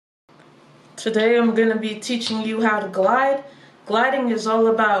Today I'm going to be teaching you how to glide. Gliding is all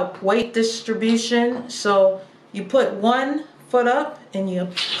about weight distribution. So you put one foot up and you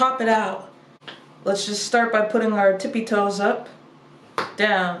pop it out. Let's just start by putting our tippy toes up,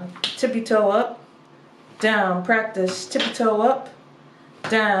 down, tippy toe up, down. Practice tippy toe up,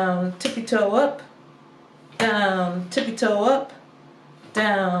 down, tippy toe up, down, tippy toe up,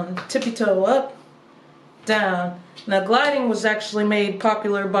 down, tippy toe up, down. Now gliding was actually made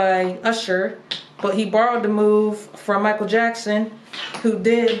popular by Usher, but he borrowed the move from Michael Jackson, who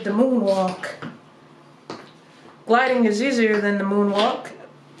did the moonwalk. Gliding is easier than the moonwalk.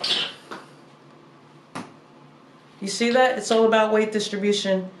 You see that? It's all about weight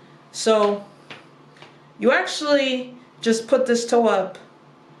distribution. So you actually just put this toe up,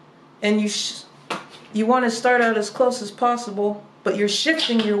 and you want to start out as close as possible, but you're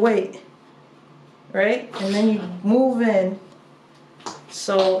shifting your weight, right? And then you move in.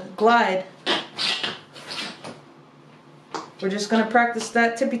 So glide. We're just going to practice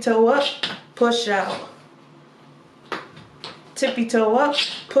that. Tippy toe up, push out. Tippy toe up,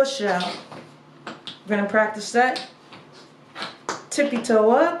 push out. We're going to practice that. Tippy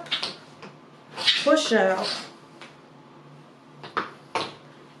toe up, push out.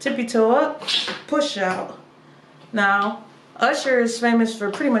 Tippy toe up, push out. Now, Usher is famous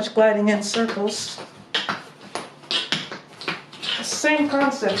for pretty much gliding in circles. Same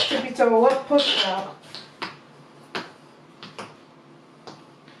concept, tippy toe up, push out.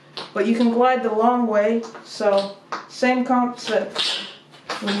 But you can glide the long way, so same concept.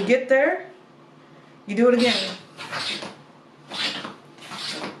 When you get there, you do it again.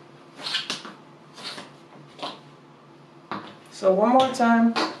 So one more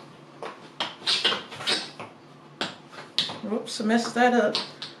time. Oops, I messed that up.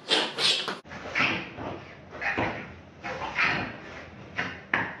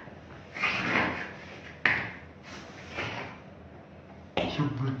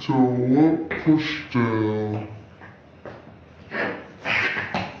 Tippy toe up, push down.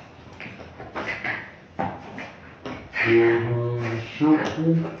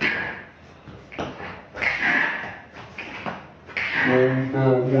 Circle. All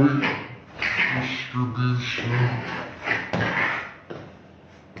about weight distribution.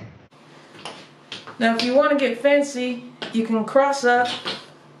 Now if you want to get fancy, you can cross up,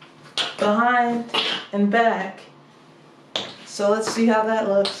 behind, and back. So let's see how that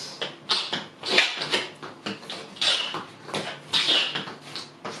looks.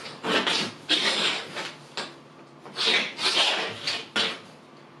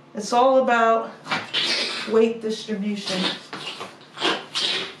 It's all about weight distribution.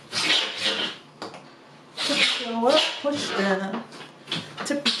 Tippy toe up, push down.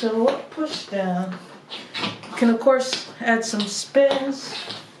 Tippy toe up, push down. You can of course add some spins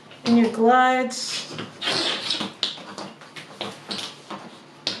in your glides.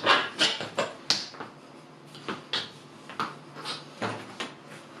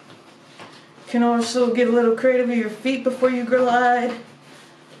 You can also get a little creative with your feet before you glide,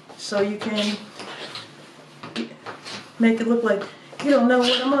 so you can make it look like you don't know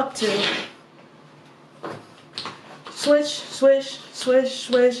what I'm up to. Swish, swish, swish,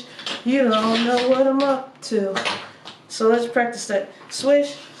 swish, you don't know what I'm up to. So let's practice that.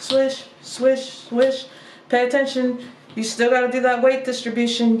 Swish, swish, swish, swish. Pay attention, you still got to do that weight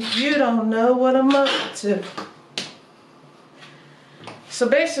distribution. You don't know what I'm up to. So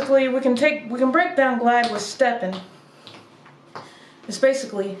basically we can break down glide with stepping. It's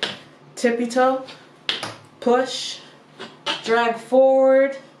basically tippy toe, push, drag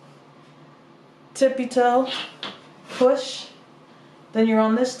forward, tippy toe, push, then you're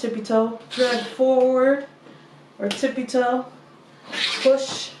on this tippy toe, drag forward, or tippy toe,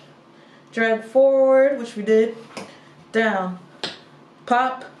 push, drag forward, which we did, down,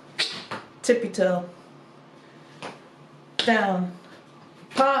 pop, tippy toe, down,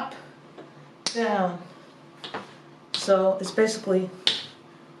 pop, down. So it's basically,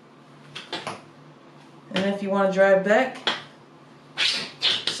 and if you want to drive back,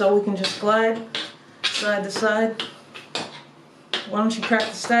 so we can just glide side to side. Why don't you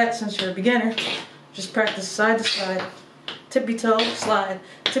practice that since you're a beginner? Just practice side to side. Tippy toe, slide,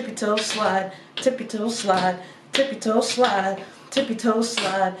 tippy toe, slide, tippy toe, slide, tippy toe, slide, tippy toe,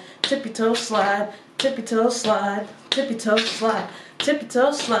 slide, tippy toe, slide, tippy toe, slide, tippy toe, slide, tippy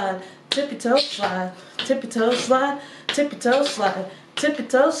toe, slide, tippy toe, slide, tippy toe, slide, tippy toe, slide, tippy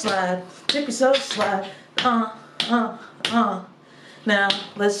toe, slide, tippy toe, slide. Now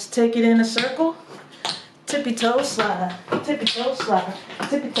let's take it in a circle. Tippy toe slide, tippy toe slide,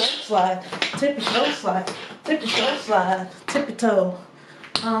 tippy toe slide, tippy toe slide, tippy toe slide, tippy toe.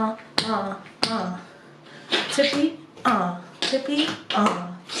 Tippy, tippy,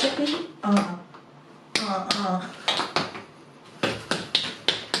 tippy,